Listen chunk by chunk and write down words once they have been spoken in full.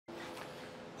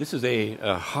This is a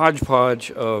hodgepodge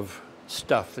of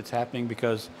stuff that's happening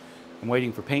because I'm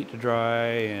waiting for paint to dry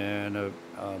and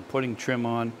putting trim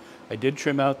on. I did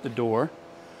trim out the door,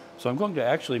 so I'm going to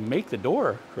actually make the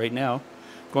door right now.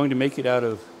 I'm going to make it out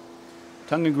of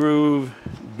tongue and groove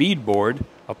bead board.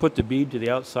 I'll put the bead to the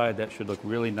outside. That should look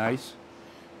really nice.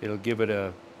 It'll give it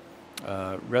a,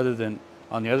 rather than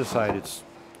on the other side it's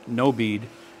no bead,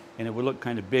 and it would look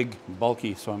kind of big,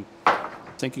 bulky, so I'm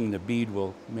thinking the bead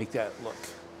will make that look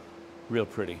real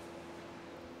pretty.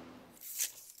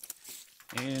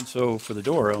 And so for the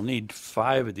door, I'll need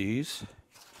 5 of these,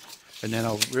 and then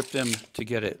I'll rip them to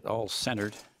get it all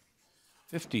centered.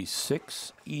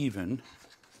 56 even.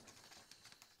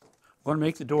 I'm going to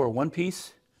make the door one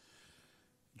piece,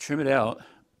 trim it out,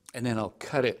 and then I'll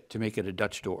cut it to make it a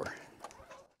Dutch door.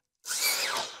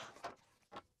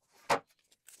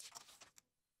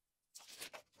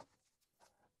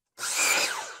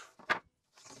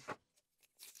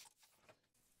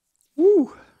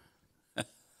 Woo!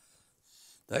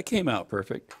 That came out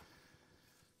perfect.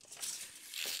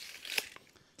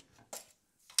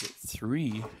 Get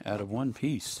 3 out of one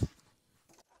piece.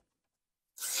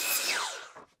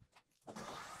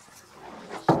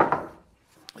 I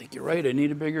think you're right, I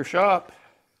need a bigger shop.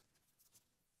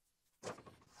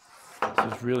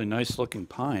 This is really nice looking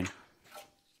pine.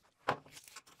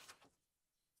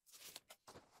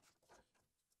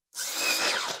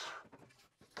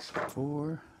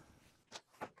 Four.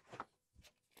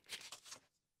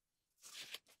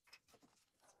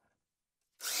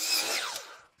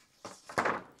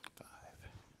 5.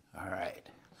 All right,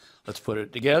 let's put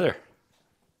it together.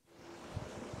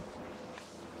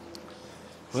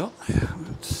 Well,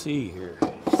 let's see here.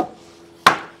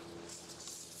 I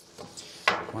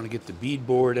want to get the bead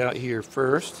board out here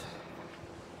first.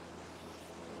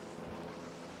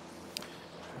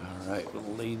 All right,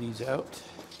 we'll lay these out.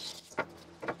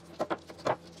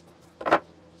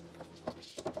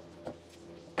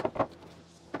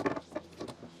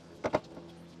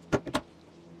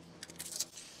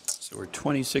 So we're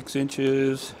 26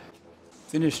 inches.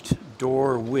 Finished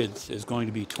door width is going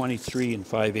to be 23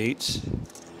 5/8,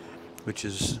 which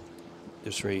is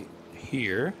this right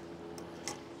here.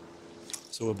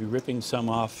 So we'll be ripping some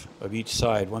off of each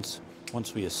side once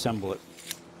we assemble it.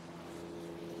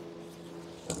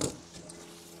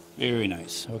 Very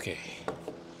nice. Okay.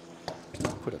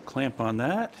 Put a clamp on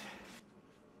that.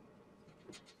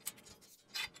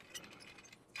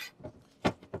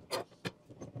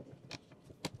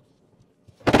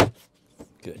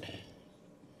 Good.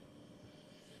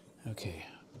 Okay,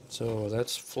 so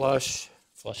that's flush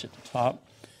at the top.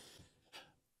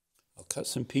 I'll cut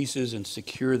some pieces and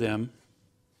secure them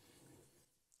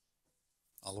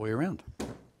all the way around.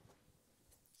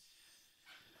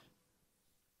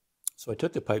 So I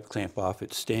took the pipe clamp off.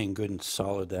 It's staying good and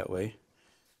solid that way.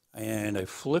 And I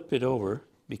flip it over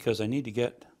because I need to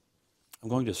get, I'm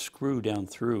going to screw down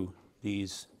through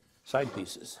these side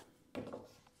pieces. I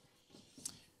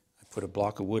put a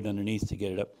block of wood underneath to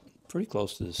get it up pretty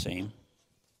close to the same.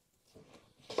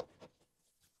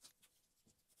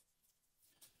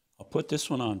 I'll put this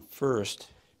one on first,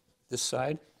 this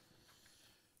side,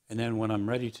 and then when I'm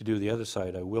ready to do the other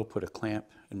side, I will put a clamp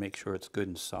and make sure it's good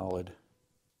and solid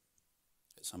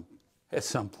at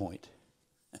some point.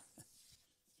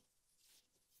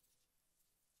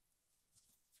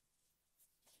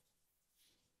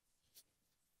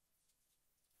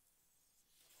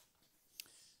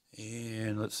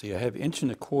 And let's see, I have 1¼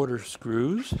 inch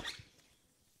screws.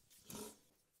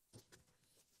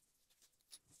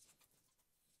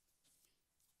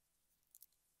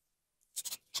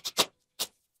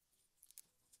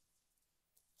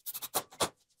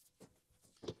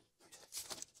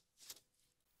 So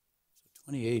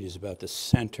 28 is about the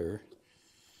center.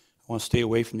 I want to stay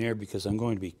away from there because I'm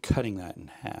going to be cutting that in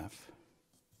half.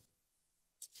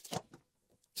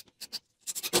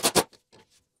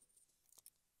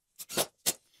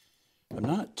 I'm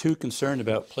not too concerned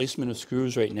about placement of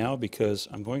screws right now because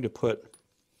I'm going to put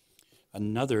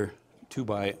another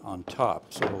 2x on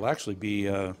top. So it'll actually be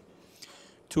a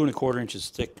 2¼ inches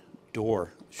thick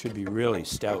door. It should be really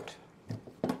stout.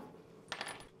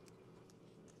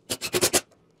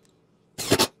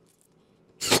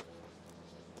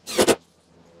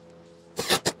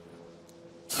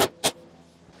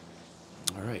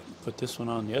 All right, put this one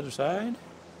on the other side.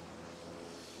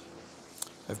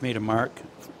 I've made a mark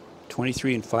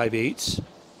 23 5/8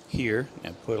 here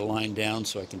and put a line down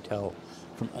so I can tell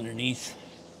from underneath.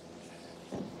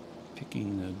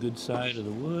 Picking the good side of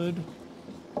the wood.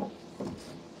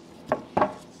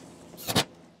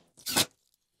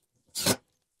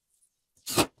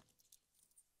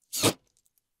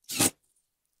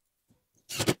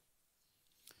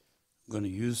 I'm going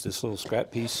to use this little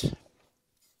scrap piece.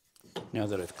 Now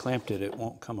that I've clamped it, it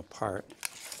won't come apart.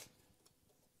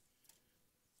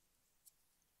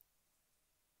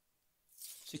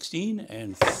 (16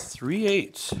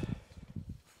 3/8).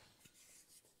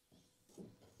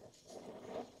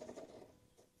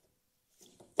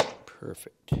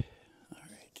 Perfect. All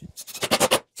right.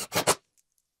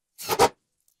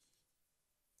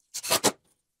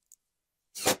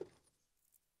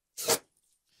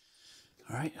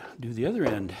 All right, do the other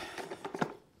end.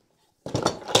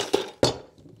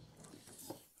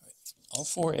 All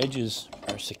four edges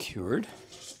are secured.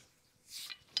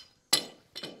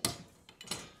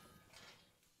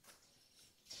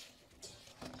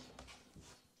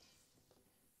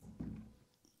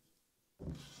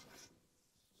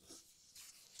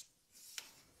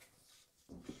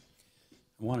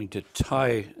 I'm wanting to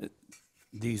tie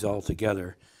these all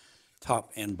together,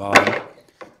 top and bottom.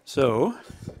 So,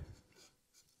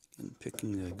 I'm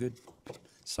picking the good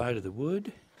side of the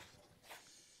wood.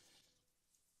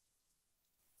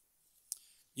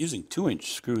 Using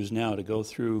 2-inch screws now to go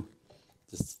through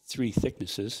the 3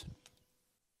 thicknesses.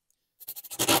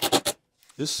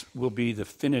 This will be the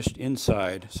finished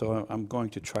inside, so I'm going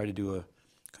to try to do a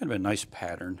kind of a nice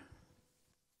pattern.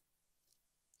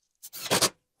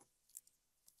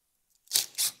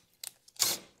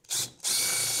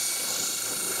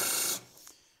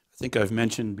 I think I've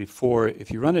mentioned before,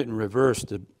 if you run it in reverse,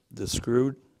 the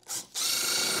screw,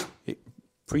 it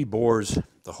pre-bores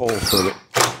the hole so that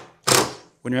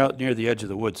when you're out near the edge of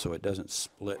the wood so it doesn't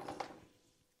split.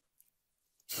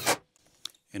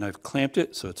 And I've clamped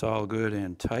it so it's all good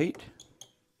and tight.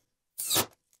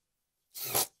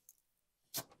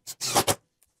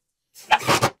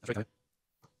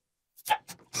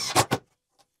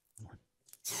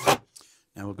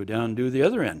 Now we'll go down and do the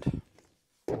other end.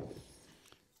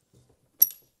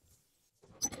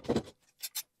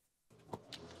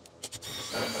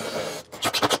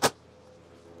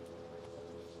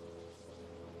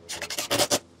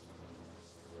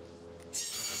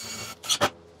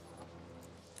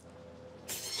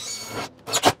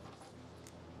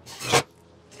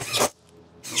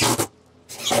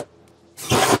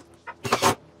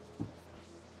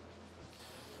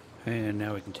 And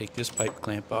now we can take this pipe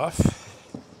clamp off.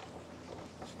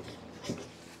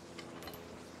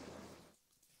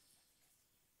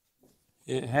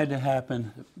 It had to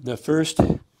happen. The first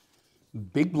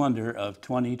big blunder of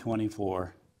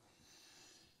 2024.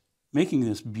 Making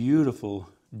this beautiful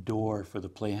door for the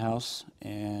playhouse,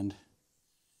 and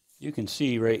you can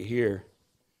see right here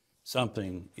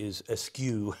something is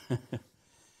askew.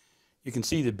 You can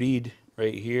see the bead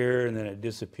right here and then it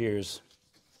disappears.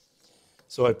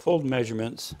 So I pulled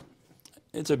measurements.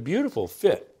 It's a beautiful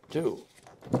fit too.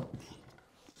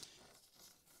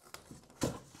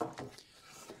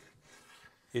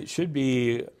 It should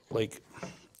be like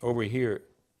over here.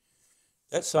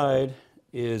 That side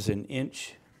is 1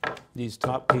 inch. These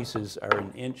top pieces are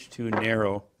 1 inch too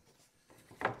narrow.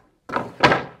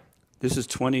 This is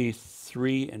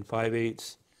 23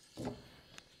 5/8,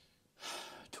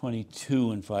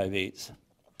 22 5/8.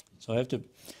 So I have to,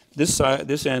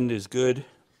 this end is good.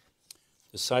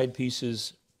 The side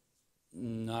pieces,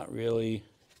 not really.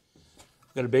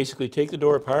 I've got to basically take the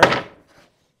door apart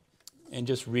and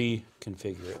just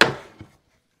reconfigure it.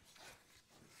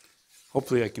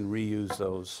 Hopefully I can reuse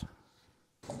those.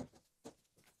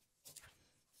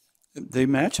 They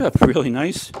match up really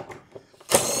nice.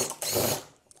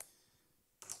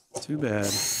 Too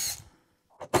bad.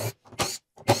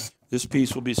 This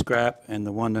piece will be scrap and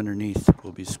the one underneath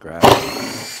will be scrap.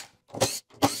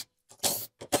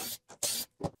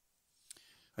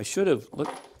 I should have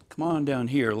come on down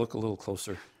here, look a little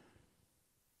closer.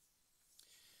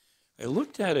 I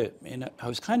looked at it and I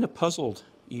was kind of puzzled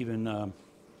even.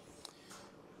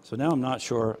 So now I'm not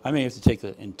sure. I may have to take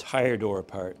the entire door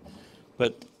apart.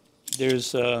 But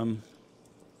there's 1.5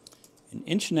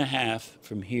 inches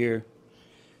from here,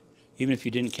 even if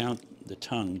you didn't count the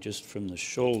tongue, just from the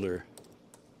shoulder.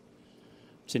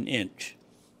 It's 1 inch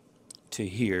to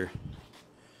here.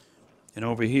 And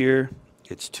over here,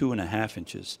 it's 2.5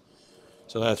 inches.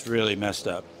 So that's really messed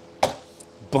up.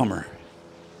 Bummer.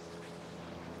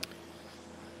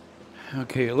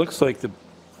 Okay, it looks like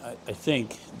I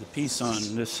think the piece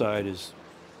on this side is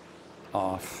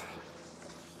off.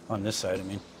 On this side, I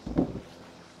mean.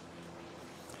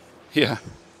 Yeah.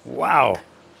 Wow.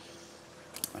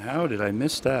 How did I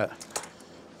miss that?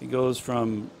 It goes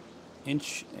from 1.5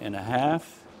 inches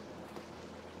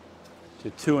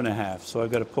to 2.5. So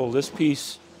I've got to pull this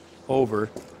piece over.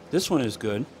 This one is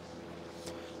good.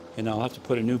 And I'll have to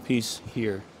put a new piece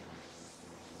here.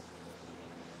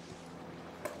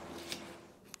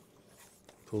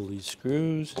 pull these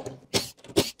screws.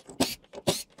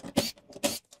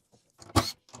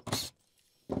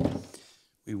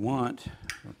 We want,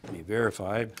 let me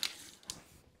verify,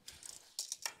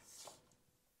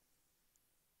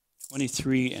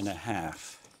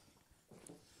 23.5.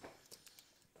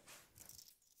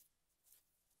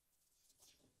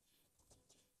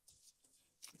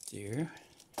 There.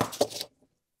 I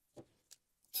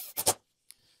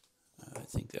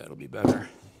think that'll be better.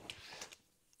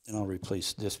 Then I'll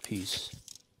replace this piece.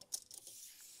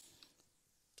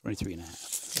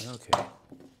 23.5. Okay.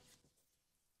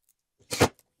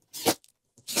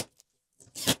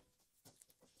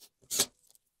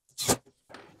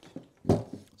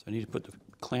 So I need to put the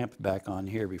clamp back on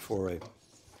here before I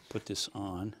put this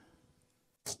on.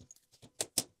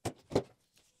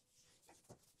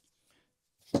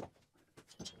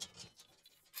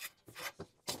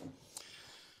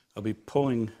 I'll be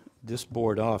pulling this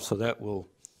board off, so that will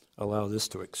allow this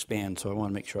to expand. So I want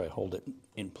to make sure I hold it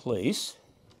in place.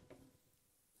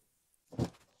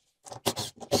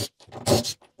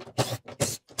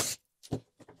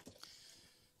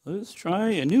 Let's try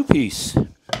a new piece.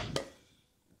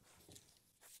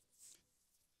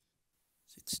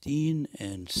 16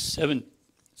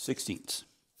 7/16.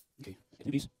 Okay,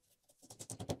 new piece.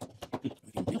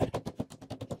 I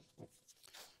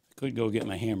could go get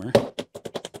my hammer.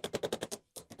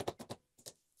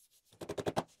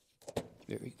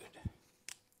 Very good.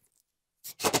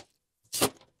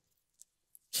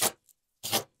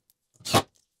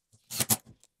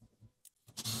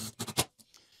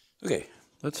 Okay,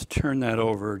 let's turn that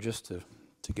over just to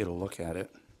get a look at it.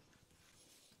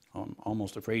 I'm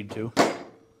almost afraid to.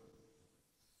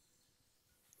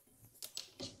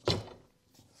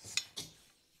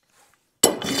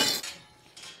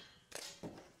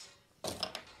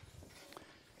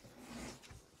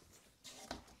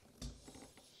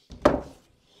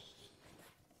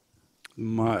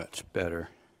 Much better.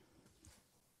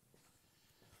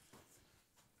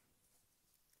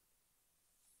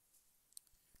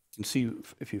 You can see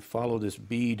if you follow this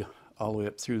bead all the way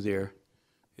up through there,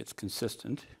 it's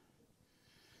consistent.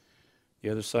 The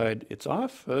other side, it's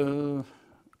off a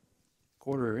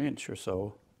quarter inch or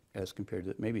so as compared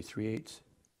to maybe 3/8.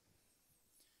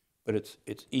 But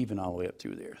it's even all the way up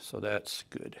through there, so that's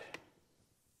good.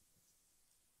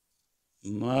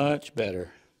 Much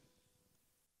better.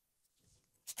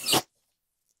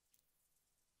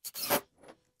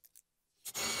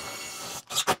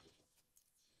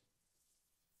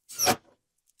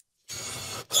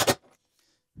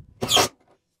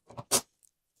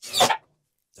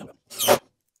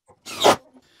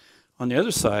 On the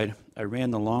other side, I ran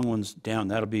the long ones down.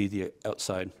 That'll be the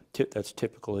outside. That's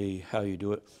typically how you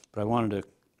do it. But I wanted to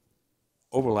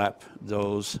overlap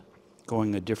those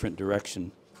going a different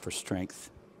direction for strength.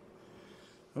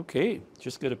 Okay,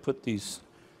 just got to put these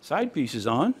side pieces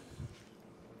on.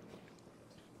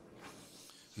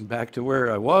 Back to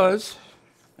where I was.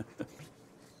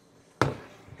 I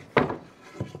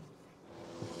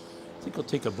think I'll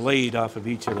take a blade off of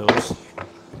each of those.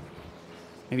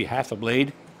 Maybe half a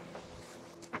blade.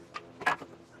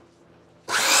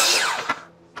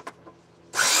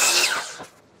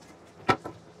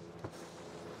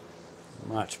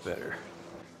 Much better.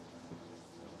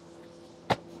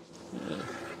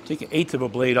 Take 1/8 of a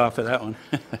blade off of that one.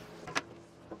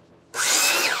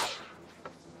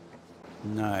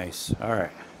 Nice. All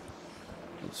right.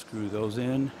 Let's screw those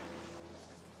in.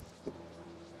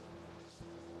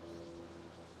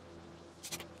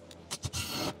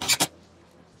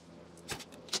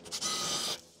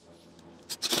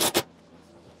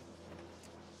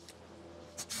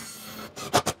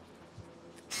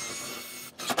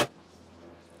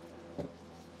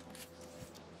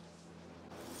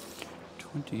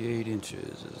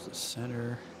 Inches is the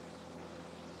center.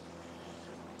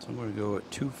 So I'm going to go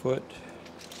at 2 foot.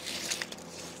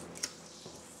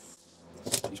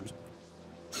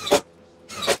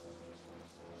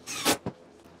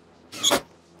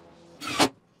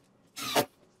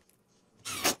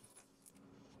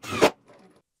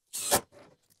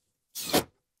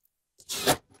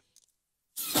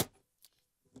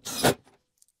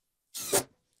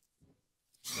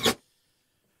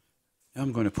 Now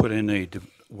I'm going to put in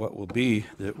what will be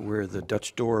where the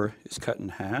Dutch door is cut in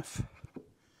half.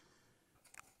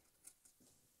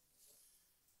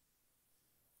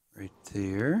 Right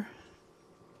there.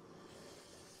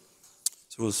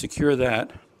 So we'll secure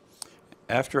that.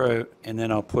 And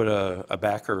then I'll put a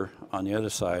backer on the other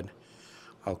side.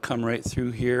 I'll come right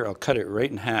through here. I'll cut it right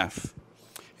in half.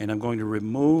 And I'm going to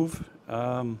remove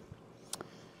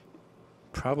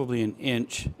probably 1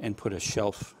 inch and put a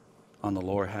shelf on the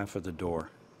lower half of the door.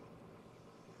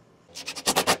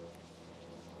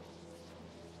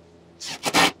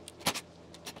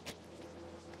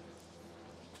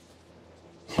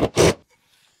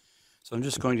 So I'm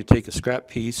just going to take a scrap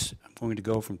piece. I'm going to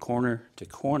go from corner to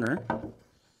corner.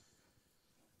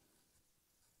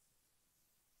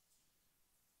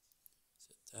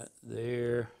 Set that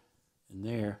there and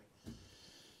there.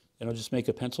 And I'll just make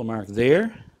a pencil mark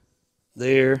there,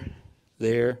 there,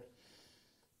 there,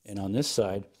 and on this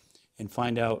side, and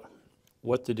find out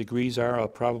what the degrees are. I'll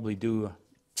probably do,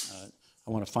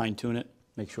 I want to fine tune it,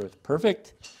 make sure it's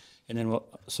perfect. And then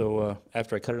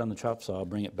after I cut it on the chop saw, I'll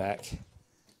bring it back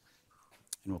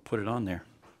and we'll put it on there.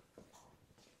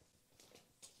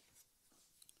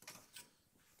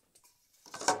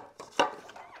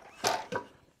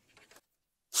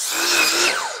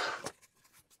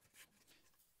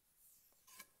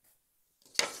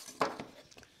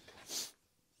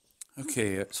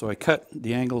 Okay, so I cut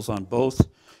the angles on both.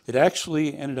 It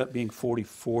actually ended up being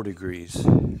 44 degrees.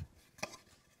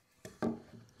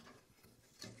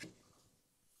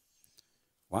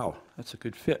 Wow, that's a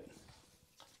good fit.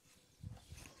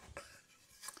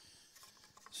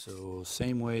 So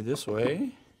same way this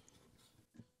way.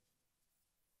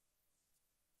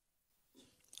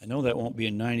 I know that won't be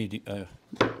a 90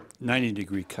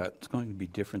 degree cut. It's going to be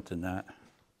different than that.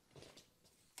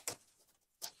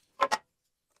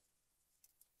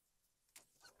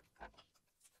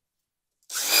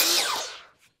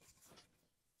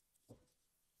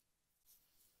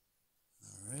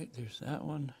 All right, there's that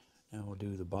one. Now we'll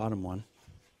do the bottom one.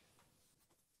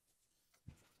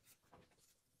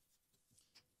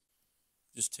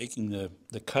 Just taking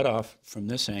the cutoff from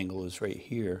this angle is right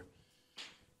here.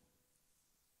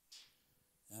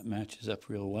 That matches up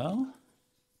real well.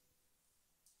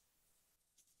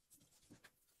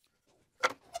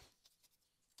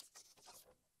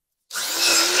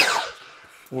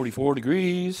 "44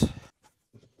 degrees.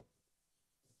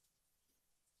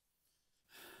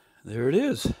 There it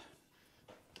is.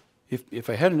 If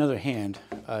I had another hand,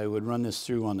 I would run this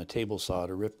through on the table saw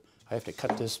to rip. I have to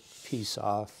cut this piece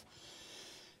off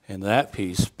and that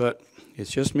piece, but it's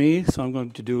just me, so I'm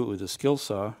going to do it with a skill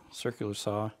saw, circular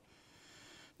saw.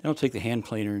 Then I'll take the hand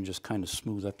planer and just kind of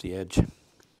smooth up the edge.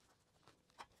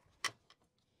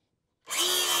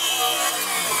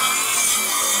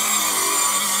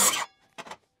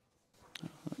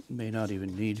 May not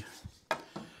even need.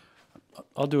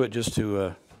 I'll do it just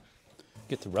to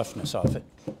get the roughness off it.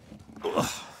 Ugh.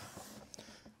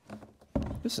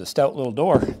 This is a stout little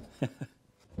door.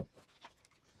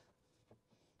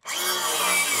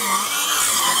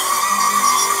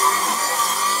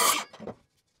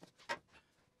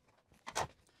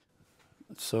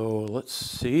 So let's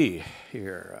see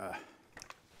here.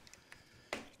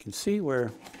 You can see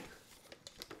where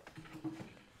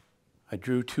I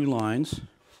drew two lines.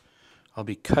 I'll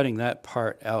be cutting that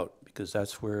part out because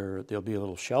that's where there'll be a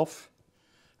little shelf,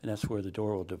 and that's where the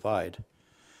door will divide.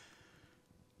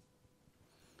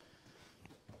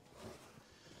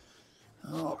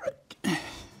 All right.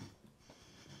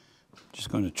 Just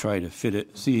going to try to fit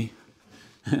it, see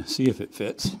if it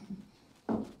fits.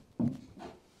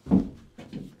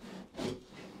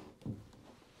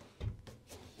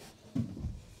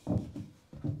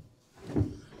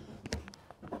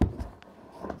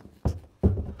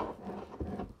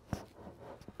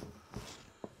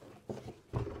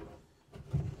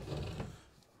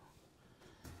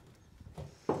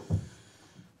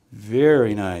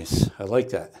 Very nice. I like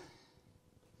that.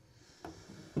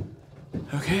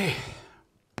 Okay.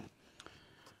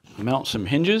 Mount some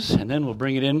hinges, and then we'll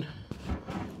bring it in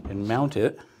and mount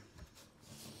it.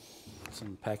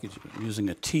 Some package using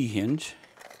a T-hinge.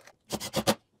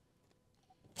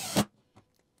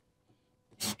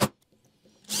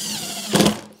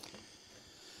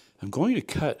 I'm going to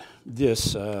cut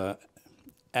this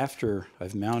after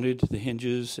I've mounted the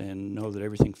hinges and know that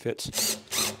everything fits.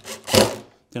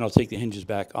 Then I'll take the hinges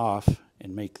back off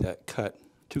and make that cut,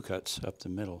 two cuts up the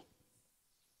middle.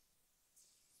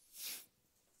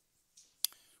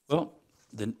 Well,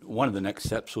 one of the next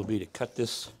steps will be to cut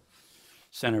this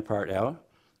center part out,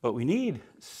 but we need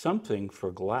something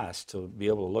for glass to be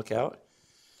able to look out.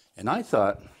 And I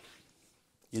thought,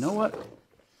 you know what?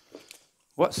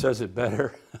 What says it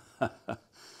better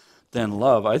than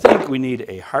love? I think we need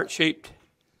a heart-shaped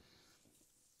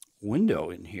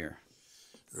window in here.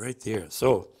 Right there.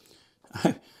 So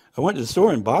I went to the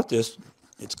store and bought this.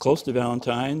 It's close to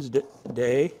Valentine's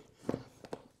Day.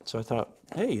 So I thought,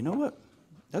 hey, you know what?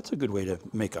 That's a good way to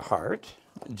make a heart.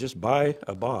 Just buy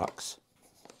a box.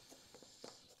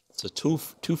 It's a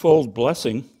twofold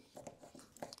blessing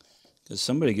because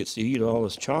somebody gets to eat all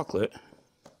this chocolate.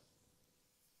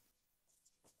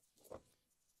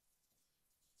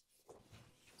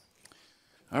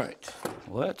 All right,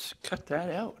 let's cut that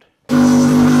out.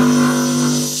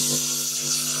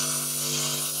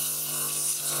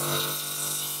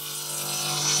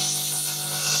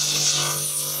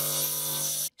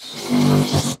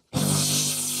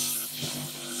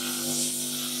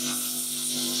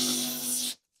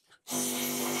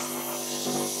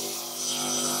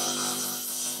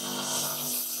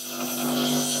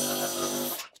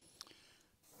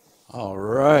 All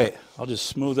right, I'll just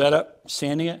smooth that up,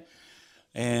 sanding it,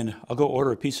 and I'll go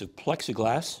order a piece of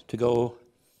plexiglass to go,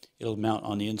 it'll mount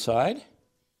on the inside. And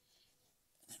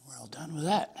then we're all done with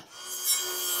that.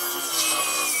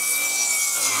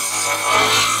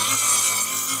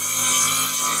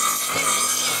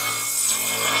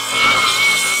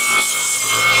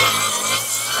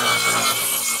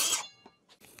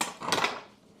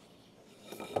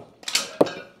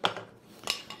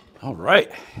 All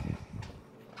right.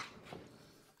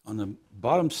 On the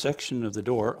bottom section of the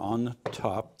door, on the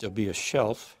top, there'll be a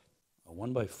shelf, a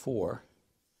 1x4.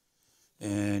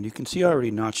 And you can see I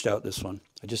already notched out this one.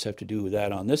 I just have to do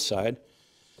that on this side.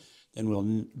 Then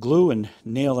we'll glue and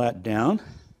nail that down.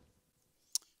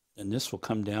 And this will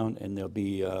come down and there'll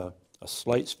be a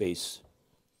slight space,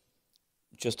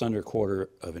 just under 1/4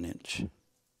 of an inch.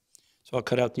 So I'll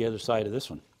cut out the other side of this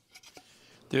one.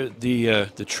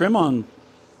 The trim on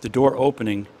the door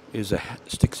opening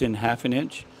sticks in 1/2 an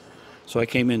inch. So I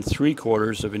came in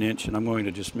 3/4 of an inch, and I'm going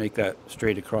to just make that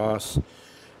straight across.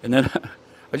 And then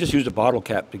I just used a bottle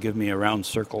cap to give me a round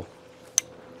circle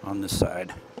on this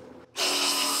side.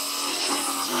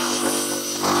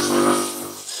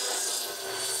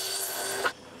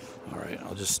 All right,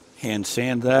 I'll just hand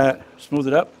sand that, smooth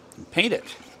it up, and paint it.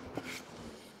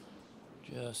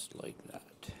 Just like that.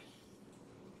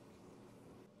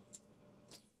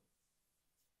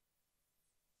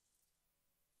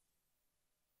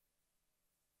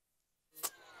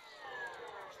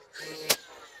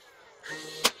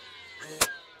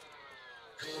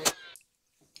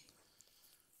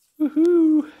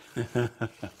 Woohoo!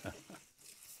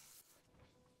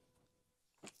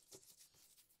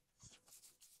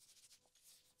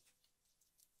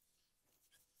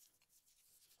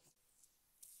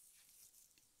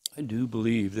 I do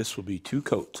believe this will be 2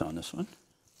 coats on this one.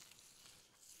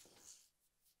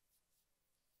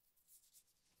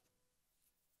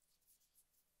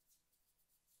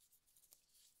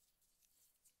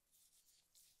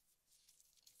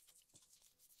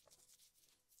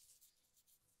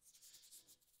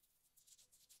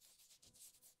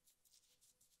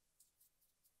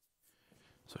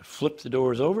 So I flip the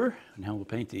doors over, and now we'll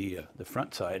paint the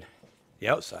front side, the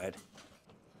outside.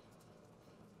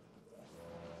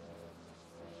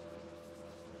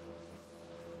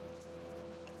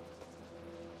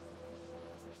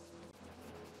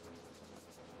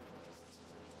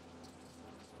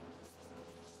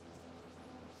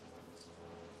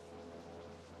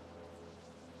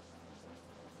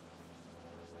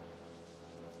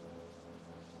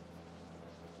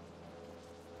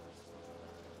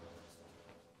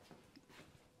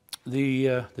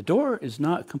 The door is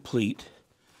not complete.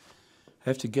 I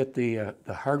have to get the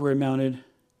hardware mounted,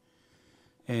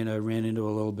 and I ran into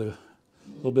a little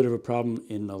bit of a problem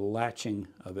in the latching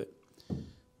of it,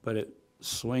 but it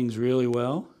swings really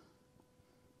well.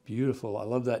 Beautiful. I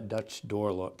love that Dutch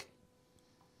door look.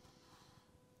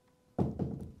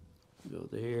 Go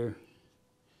there.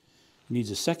 Needs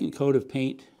a second coat of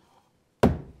paint. I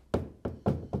don't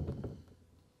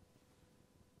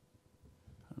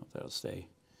know if that'll stay.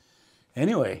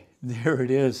 Anyway, there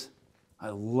it is.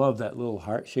 I love that little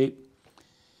heart shape.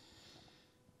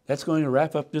 That's going to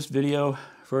wrap up this video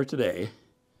for today.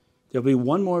 There'll be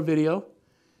one more video.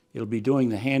 It'll be doing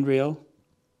the handrail.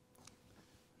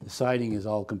 The siding is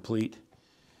all complete.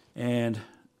 And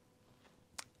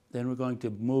then we're going to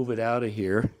move it out of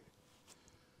here.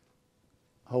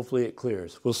 Hopefully it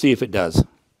clears. We'll see if it does. It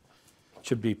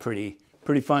should be pretty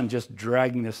fun just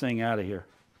dragging this thing out of here.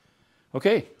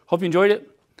 Okay, hope you enjoyed it.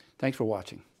 Thanks for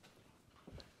watching.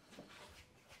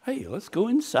 Hey, let's go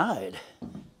inside.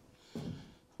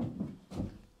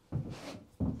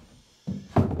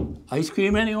 Ice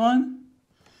cream, anyone?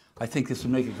 I think this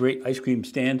would make a great ice cream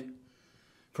stand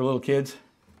for little kids.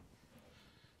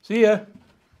 See ya.